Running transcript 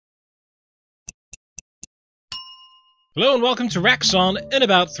Hello and welcome to Raxxon in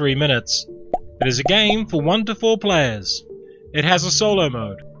about 3 minutes. It is a game for 1 to 4 players. It has a solo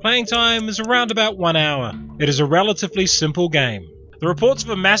mode. Playing time is around about 1 hour. It is a relatively simple game. The reports of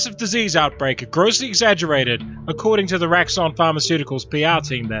a massive disease outbreak are grossly exaggerated, according to the Raxxon Pharmaceuticals PR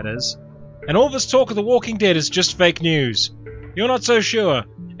team, that is. And all this talk of the Walking Dead is just fake news. You're not so sure,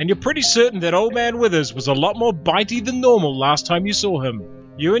 and you're pretty certain that Old Man Withers was a lot more bitey than normal last time you saw him.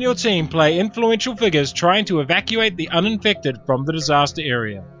 You and your team play influential figures trying to evacuate the uninfected from the disaster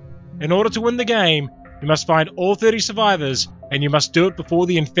area. In order to win the game, you must find all 30 survivors, and you must do it before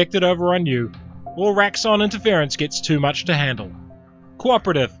the infected overrun you, or Raxxon interference gets too much to handle.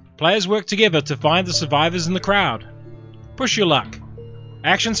 Cooperative. Players work together to find the survivors in the crowd. Push your luck.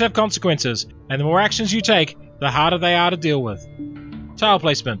 Actions have consequences, and the more actions you take, the harder they are to deal with. Tile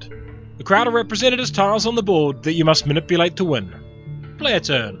placement. The crowd are represented as tiles on the board that you must manipulate to win. Player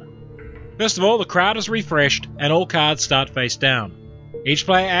turn. First of all, the crowd is refreshed and all cards start face down. Each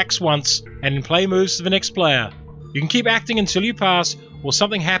player acts once, and in play moves to the next player. You can keep acting until you pass, or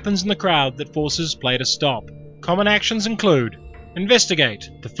something happens in the crowd that forces play to stop. Common actions include: investigate,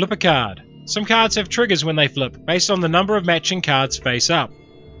 to flip a card. Some cards have triggers when they flip, based on the number of matching cards face up.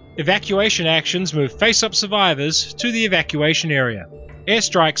 Evacuation actions move face-up survivors to the evacuation area.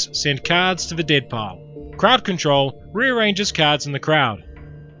 Airstrikes send cards to the dead pile. Crowd control rearranges cards in the crowd.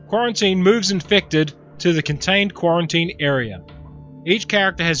 Quarantine moves infected to the contained quarantine area. Each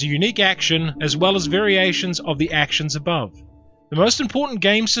character has a unique action as well as variations of the actions above. The most important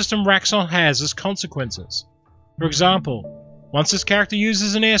game system Raxxon has is consequences. For example, once this character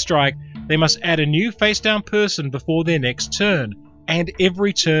uses an airstrike, they must add a new face-down person before their next turn, and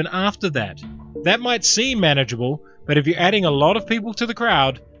every turn after that. That might seem manageable, but if you're adding a lot of people to the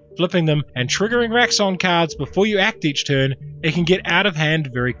crowd, flipping them and triggering Raxxon cards before you act each turn, it can get out of hand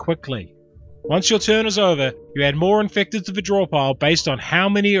very quickly. Once your turn is over, you add more infected to the draw pile based on how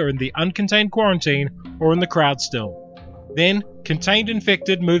many are in the uncontained quarantine or in the crowd still. Then, contained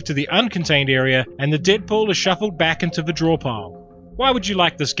infected move to the uncontained area and the dead pool is shuffled back into the draw pile. Why would you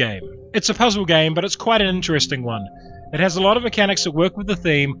like this game? It's a puzzle game, but it's quite an interesting one. It has a lot of mechanics that work with the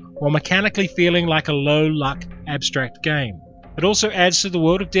theme, while mechanically feeling like a low-luck, abstract game. It also adds to the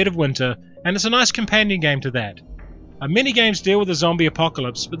world of Dead of Winter, and it's a nice companion game to that. Many games deal with the zombie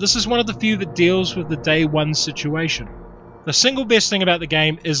apocalypse, but this is one of the few that deals with the day one situation. The single best thing about the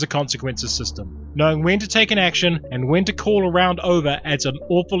game is the consequences system. Knowing when to take an action and when to call a round over adds an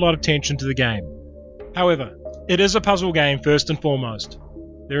awful lot of tension to the game. However, it is a puzzle game first and foremost.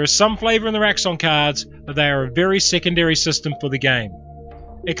 There is some flavour in the Raxxon cards, but they are a very secondary system for the game.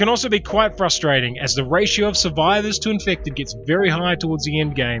 It can also be quite frustrating, as the ratio of survivors to infected gets very high towards the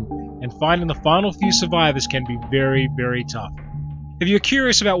end game, and finding the final few survivors can be very, very tough. If you're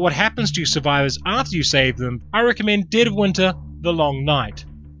curious about what happens to your survivors after you save them, I recommend Dead of Winter: The Long Night.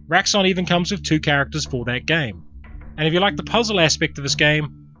 Raxxon even comes with 2 characters for that game. And if you like the puzzle aspect of this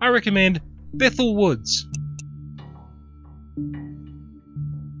game, I recommend Bethel Woods.